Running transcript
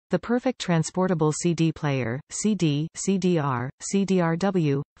The perfect transportable CD player, CD, CDR,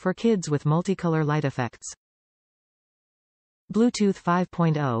 CDRW, for kids with multicolor light effects. Bluetooth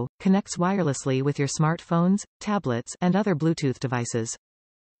 5.0, connects wirelessly with your smartphones, tablets, and other Bluetooth devices.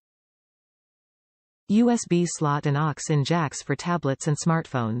 USB slot and AUX-In jacks for tablets and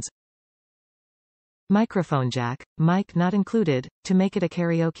smartphones. Microphone jack, mic not included, to make it a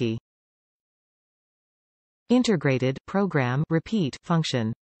karaoke. Integrated, program, repeat,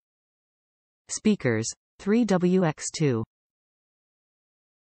 function. Speakers. 3 AUX-2.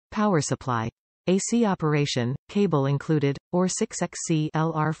 Power supply. AC operation, cable included, or 6XC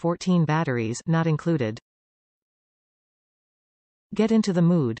LR14 batteries not included. Get into the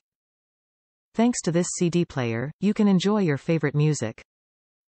mood. Thanks to this CD player, you can enjoy your favorite music.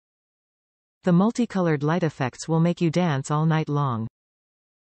 The multicolored light effects will make you dance all night long.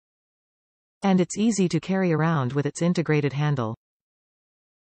 And it's easy to carry around with its integrated handle.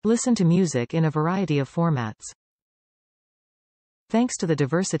 Listen to music in a variety of formats. Thanks to the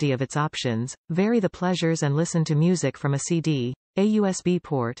diversity of its options, vary the pleasures and listen to music from a CD, a USB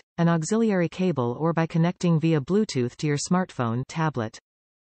port, an auxiliary cable or by connecting via Bluetooth to your smartphone, tablet.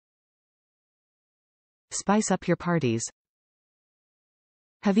 Spice up your parties.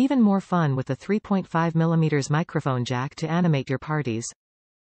 Have even more fun with the 3.5mm microphone jack to animate your parties.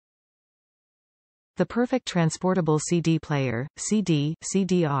 The perfect transportable CD player, CD,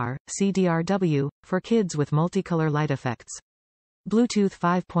 CDR, CDRW, for kids with multicolor light effects. Bluetooth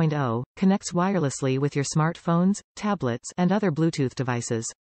 5.0, connects wirelessly with your smartphones, tablets, and other Bluetooth devices.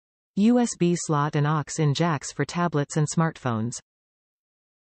 USB slot and AUX-In jacks for tablets and smartphones.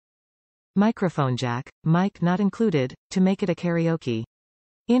 Microphone jack, mic not included, to make it a karaoke.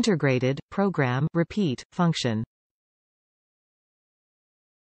 Integrated, program, repeat, function.